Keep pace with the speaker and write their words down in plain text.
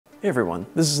Hey everyone,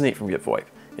 this is Nate from VoLTE,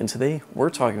 and today we're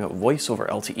talking about voice over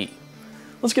LTE.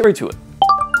 Let's get right to it.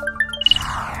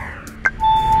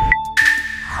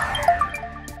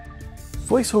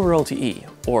 Voice over LTE,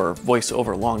 or voice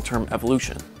over long-term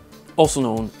evolution, also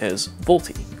known as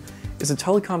VoLTE, is a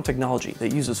telecom technology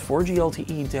that uses 4G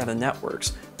LTE data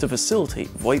networks to facilitate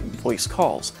VoIP voice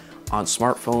calls on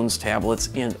smartphones, tablets,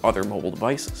 and other mobile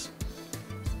devices.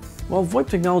 While VoIP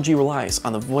technology relies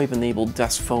on the VoIP-enabled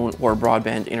desk phone or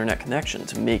broadband internet connection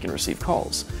to make and receive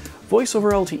calls, Voice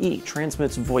over LTE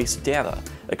transmits voice data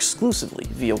exclusively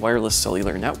via wireless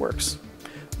cellular networks.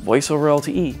 Voice over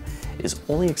LTE is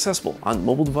only accessible on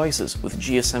mobile devices with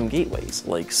GSM gateways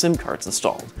like SIM cards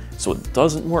installed, so it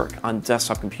doesn't work on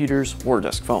desktop computers or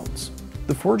desk phones.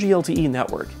 The 4G LTE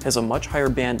network has a much higher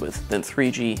bandwidth than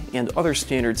 3G and other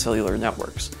standard cellular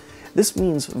networks. This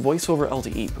means Voice over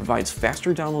LTE provides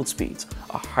faster download speeds,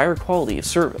 a higher quality of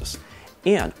service,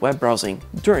 and web browsing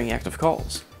during active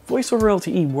calls. Voice over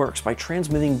LTE works by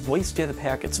transmitting voice data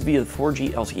packets via the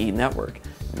 4G LTE network,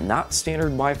 not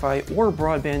standard Wi-Fi or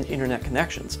broadband internet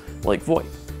connections like VoIP.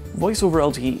 Voice over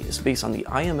LTE is based on the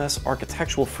IMS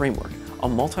architectural framework, a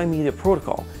multimedia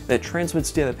protocol that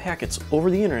transmits data packets over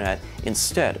the internet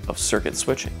instead of circuit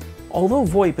switching. Although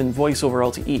VoIP and Voice over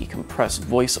LTE compress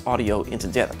voice audio into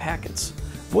data packets,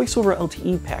 Voice over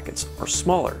LTE packets are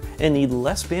smaller and need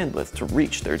less bandwidth to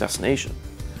reach their destination.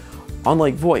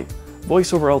 Unlike VoIP,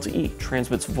 Voice over LTE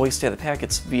transmits voice data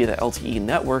packets via the LTE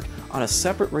network on a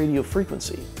separate radio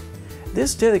frequency.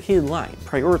 This dedicated line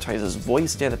prioritizes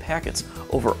voice data packets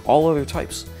over all other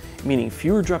types, meaning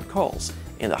fewer dropped calls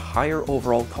and a higher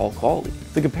overall call quality.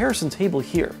 The comparison table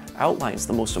here outlines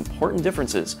the most important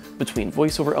differences between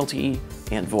Voice over LTE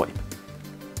and VoIP.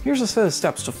 Here's a set of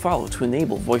steps to follow to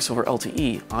enable Voice over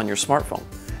LTE on your smartphone.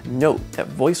 Note that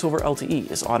Voice over LTE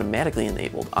is automatically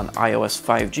enabled on iOS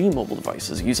 5G mobile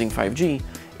devices using 5G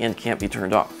and can't be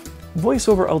turned off. Voice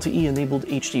over LTE enabled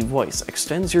HD voice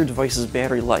extends your device's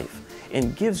battery life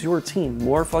and gives your team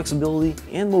more flexibility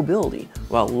and mobility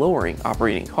while lowering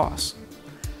operating costs.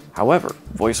 However,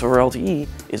 Voice over LTE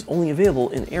is only available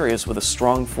in areas with a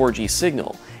strong 4G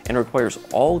signal and requires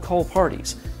all call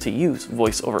parties to use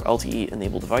Voice over LTE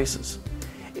enabled devices.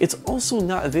 It's also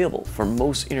not available for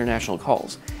most international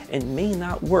calls and may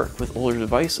not work with older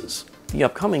devices. The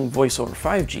upcoming Voice over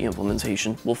 5G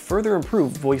implementation will further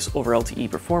improve Voice over LTE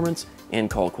performance and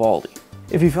call quality.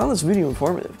 If you found this video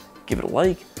informative, give it a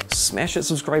like, smash that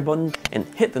subscribe button, and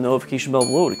hit the notification bell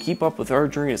below to keep up with our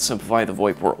journey to simplify the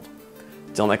VoIP world.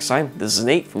 Till next time, this is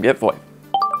Nate from VoLTE.